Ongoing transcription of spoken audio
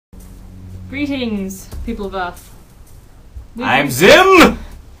Greetings, people of Earth. I'm Zim!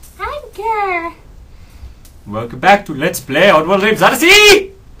 I'm Ger. Welcome back to Let's Play Oddworld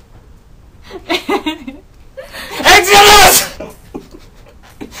Exoddus! Exoddus!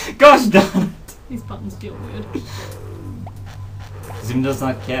 Gosh darn it! These buttons feel weird. Zim does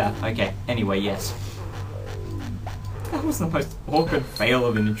not care. Okay, anyway, yes. That was the most awkward fail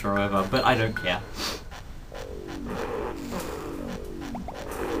of an intro ever, but I don't care.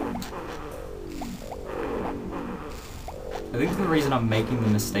 I think the reason I'm making the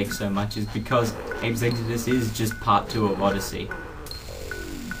mistake so much is because Exoddus is just part 2 of Odyssey.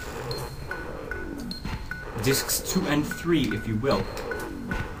 Discs 2 and 3, if you will.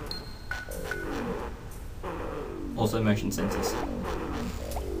 Also motion sensors.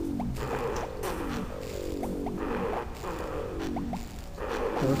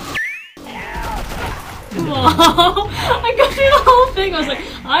 I got through the whole thing. I was like,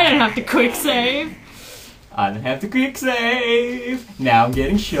 I don't have to quick save. I don't have to quick save. Now I'm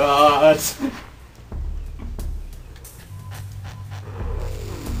getting shot.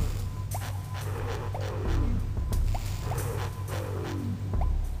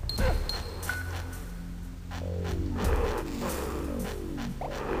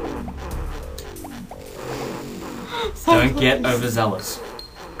 Don't get overzealous.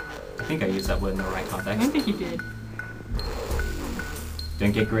 I think I used that word in the right I context. don't think you did.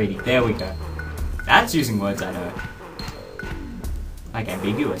 Don't get greedy. There we go. That's using words I know. Like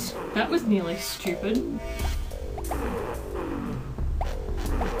ambiguous. That was nearly stupid.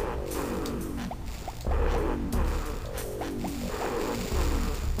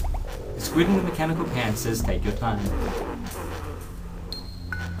 The squid in the mechanical pants says take your time.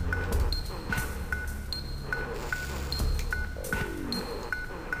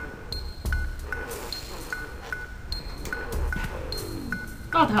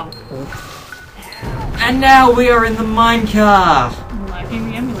 God help. And now we are in the minecart! Lacking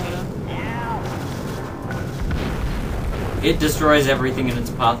the emulator. It destroys everything in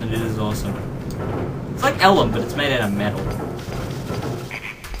its path and it is awesome. It's like Ellum, but it's made out of metal.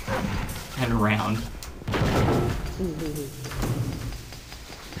 And round.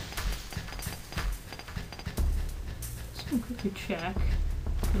 Just gonna quickly check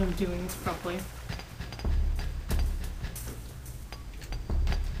that I'm doing this properly.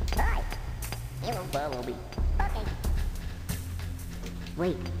 Yellow bumblebee. Okay.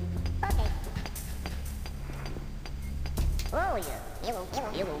 Wait. Okay. Oh yeah. Yellow.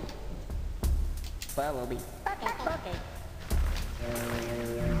 Bumblebee. Okay.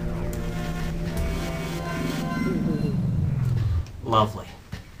 Lovely.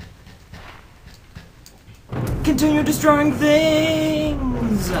 Continue destroying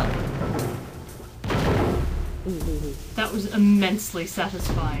things! That was immensely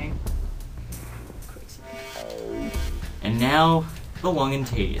satisfying. And now, the long and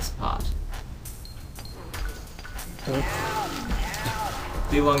tedious part.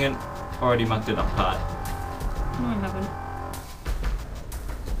 The long and already mucked it up part. No, I haven't.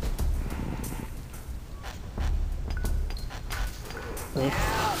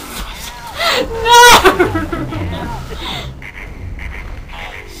 No!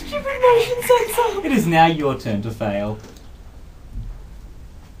 Stupid motion sensor! It is now your turn to fail.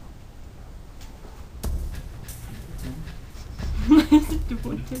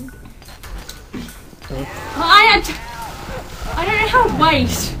 I don't know how to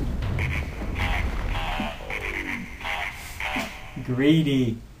wait.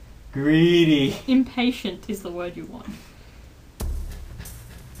 Greedy. Impatient is the word you want.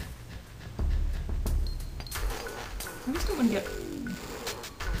 I just don't want to get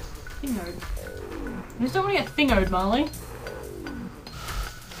thingoed. I just don't want to get thingoed, Marley.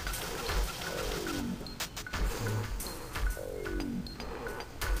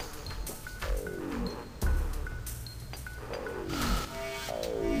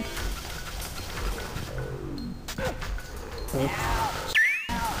 You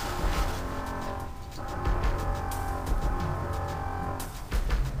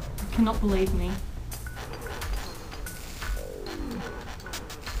cannot believe me.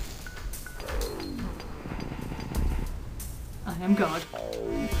 I am God.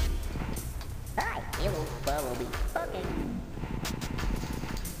 Hi, yellow bumblebee. Okay.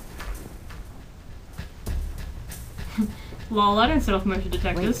 Lol, I don't set off motion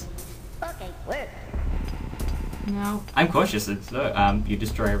detectors. Okay, where? No. I'm cautious, it's though. You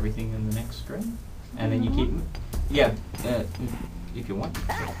destroy everything in the next screen, and then you keep. Yeah, if you want.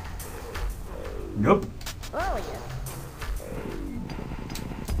 Nope. Oh yeah.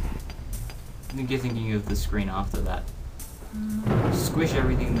 I think you're thinking of the screen after that. Squish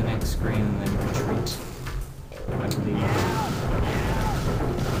everything in the next screen and then retreat. I believe.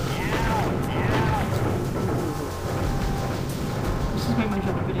 Let's just make my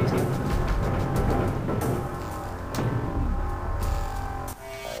job a bit easier.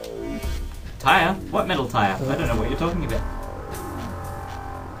 Tire? What metal tire? I don't know what you're talking about.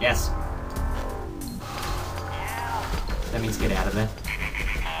 Yes. That means get out of there.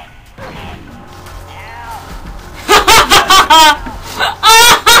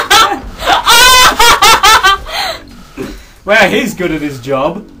 Wow, he's good at his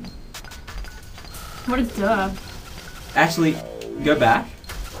job. What a derp. Actually, go back.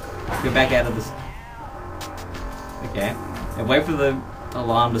 Go back out of this. Okay. And wait for the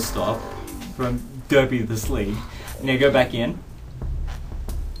alarm to stop from Derpy the Slig. Now go back in.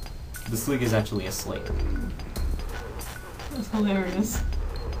 The Slig is actually a Slig. That's hilarious.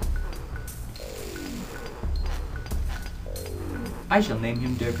 I shall name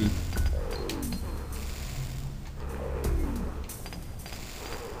him Derpy.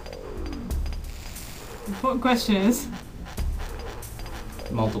 The important question is...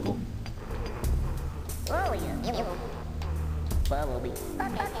 Multiple. Oh yeah. Bumblebee.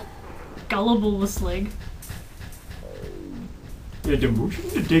 Okay. Gullible the Slig. Yeah, the motion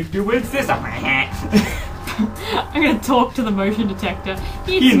detector, what's this? I'm gonna talk to the motion detector.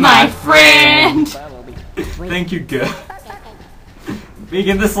 He's my my friend! Bumblebee. Thank you, girl.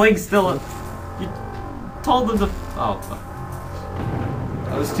 Vegan, the Slig's still. You told them to. Oh.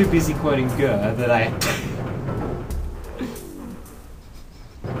 I was too busy quoting Gur that I.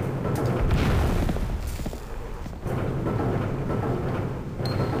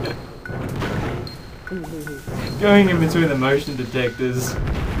 Going in between the motion detectors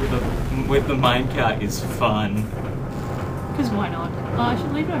with the minecart is fun. Because why not? I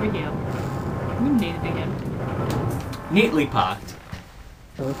should leave it over here. We need it again. Neatly parked.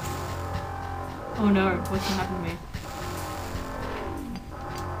 Oh no, what's gonna happen to me?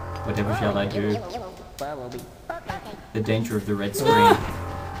 Whatever shall I do? Bumblebee. Okay. The danger of the red screen. I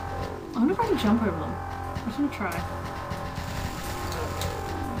wonder if I can jump over them. I'm just gonna try.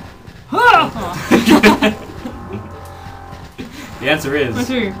 Oh. The answer is. Where's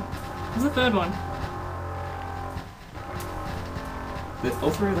who? Where's the third one? All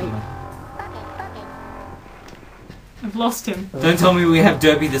three of them. I've lost him. Don't tell me we have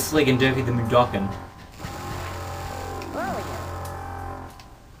Derpy the Slig and Derpy the Mudokan. Oh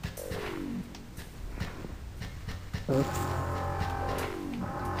yeah.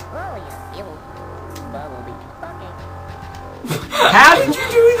 Oh yeah. Bumblebee. Okay. How did you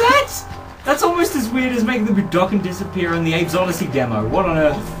do that? That's almost as weird as making the Mudokan disappear in the Exoddus demo. What on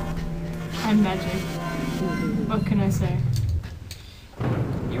earth? I'm magic. What can I say?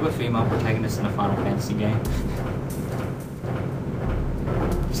 You were a female protagonist in a Final Fantasy game.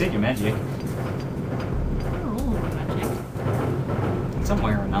 You said you're magic. We're all magic. In some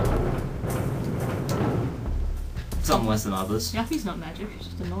way or another. Some less than others. Yuffie's not magic, she's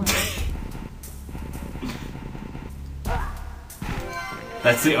just annoying.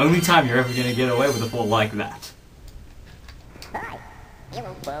 That's the only time you're ever gonna get away with a fall like that. Hi.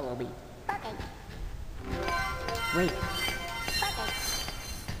 Bumblebee. Okay. Wait. Okay.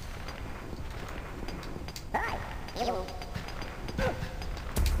 Hi.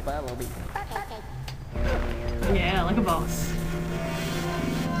 Bumblebee. Okay. Yeah, like a boss.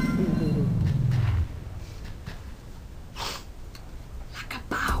 Like a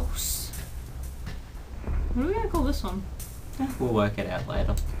boss. What are we gonna call this one? We'll work it out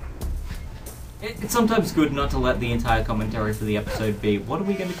later. It's sometimes good not to let the entire commentary for the episode be, what are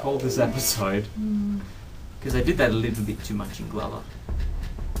we going to call this episode? Because I did that a little bit too much in Glover.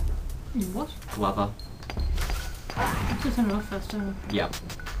 What? Glover. Let's just turn it off first, don't we? Yep.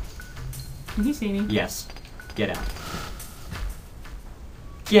 Can he see me? Yes. Get out.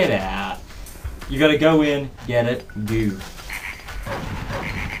 Get out. You gotta go in, get it, do.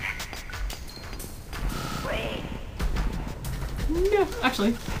 No,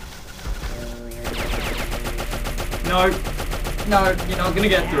 actually. No. No, you're not gonna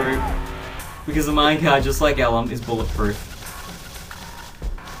get through. Because the minecart, just like Ellum, is bulletproof.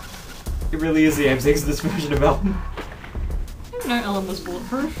 It really is the Exoddus version of Ellum. I didn't know Ellen was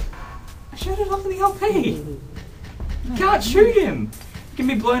bulletproof. I showed it off in the LP. You can't shoot him. He can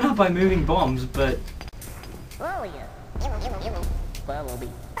be blown up by moving bombs, but... Oh yeah. Bumblebee.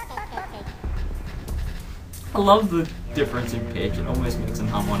 Okay. I love the difference in pitch. It almost makes him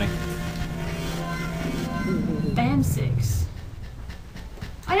harmonic. Bam 6.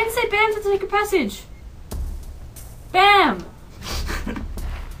 I didn't say Bam's a secret passage. Bam!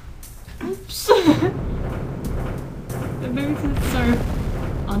 Oops. maybe because it's so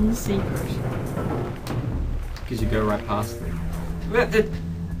unsecret. Because you go right past them.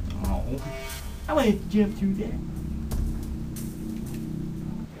 Oh. I want to jump through that.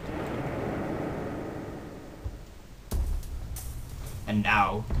 And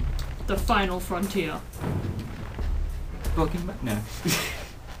now, The final frontier. Pokemon. No.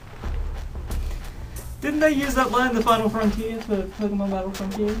 Didn't they use that line, the final frontier, for Pokemon Battle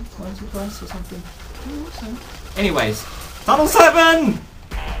Frontier once or twice or something? Oh, so. Anyways, Tunnel 7!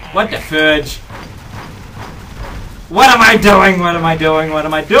 What the fudge? What am I doing? What am I doing? What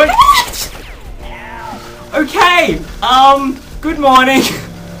am I doing? Okay! Good morning!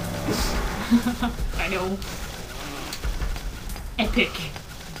 Fail. Epic.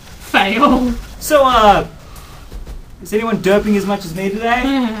 Fail. So, is anyone derping as much as me today?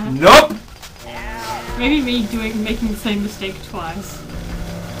 Nope! Maybe me making the same mistake twice.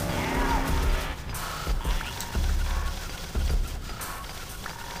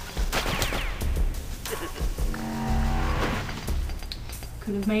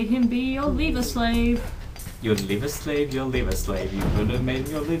 Could have made him be your lever slave. Your liver slave, your liver slave. You could have made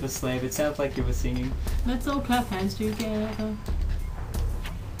your liver slave. It sounds like you were singing. Let's all clap hands together.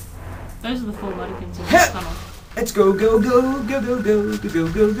 Those are the 4 Mudikins in this tunnel. Let's go, go, go, go, go, go, go, go,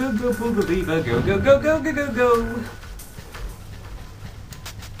 go, go, go, pull the lever, go, go, go, go, go, go, go.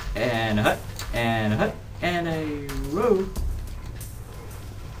 And a hut, and a hut, and a row.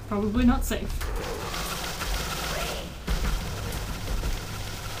 Probably not safe.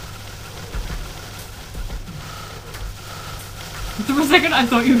 For a second I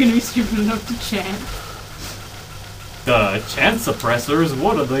thought you were going to be stupid enough to chant. The chant suppressors,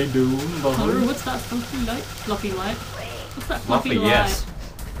 what do they do? Oh, what's that fluffy light? Fluffy light? What's that fluffy light? Yes.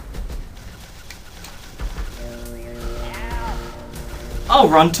 I'll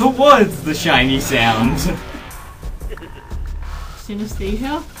run towards the shiny sound.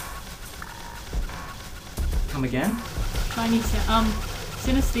 Synesthesia? Come again? Shiny sound.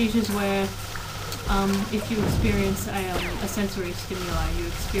 Synesthesia is where if you experience a sensory stimuli, you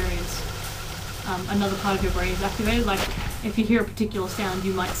experience another part of your brain is activated. Like, if you hear a particular sound,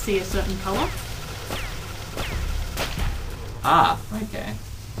 you might see a certain colour. Ah, okay.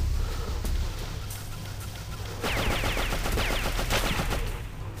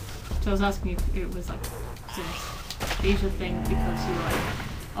 So I was asking if it was like synesthesia thing because you were like,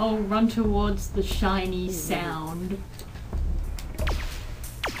 oh, run towards the shiny sound.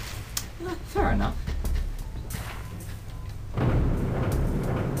 Fair enough.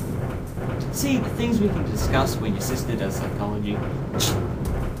 See, the things we can discuss when your sister does psychology.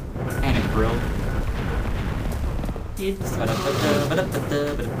 And a grill. It's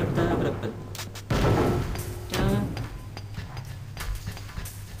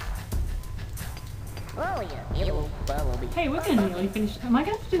Oh yeah, you will be. Hey, we're gonna nearly finish. Am I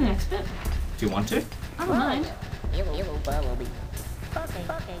gonna have to do the next bit? Do you want to? I don't mind. You will be. Okay,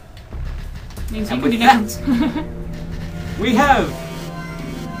 okay. Means you And can do with next. We have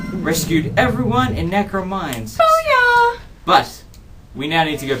rescued everyone in Necrum Mines. Oh But we now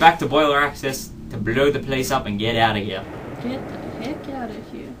need to go back to Boiler Access to blow the place up and get out of here. yeah! Get the heck out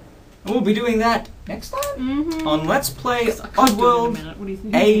of here. And we'll be doing that next time Mm-hmm. on Let's Play I can't do it in a Oddworld minute. What do you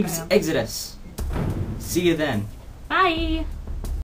think? Abe's Exoddus. See you then. Bye!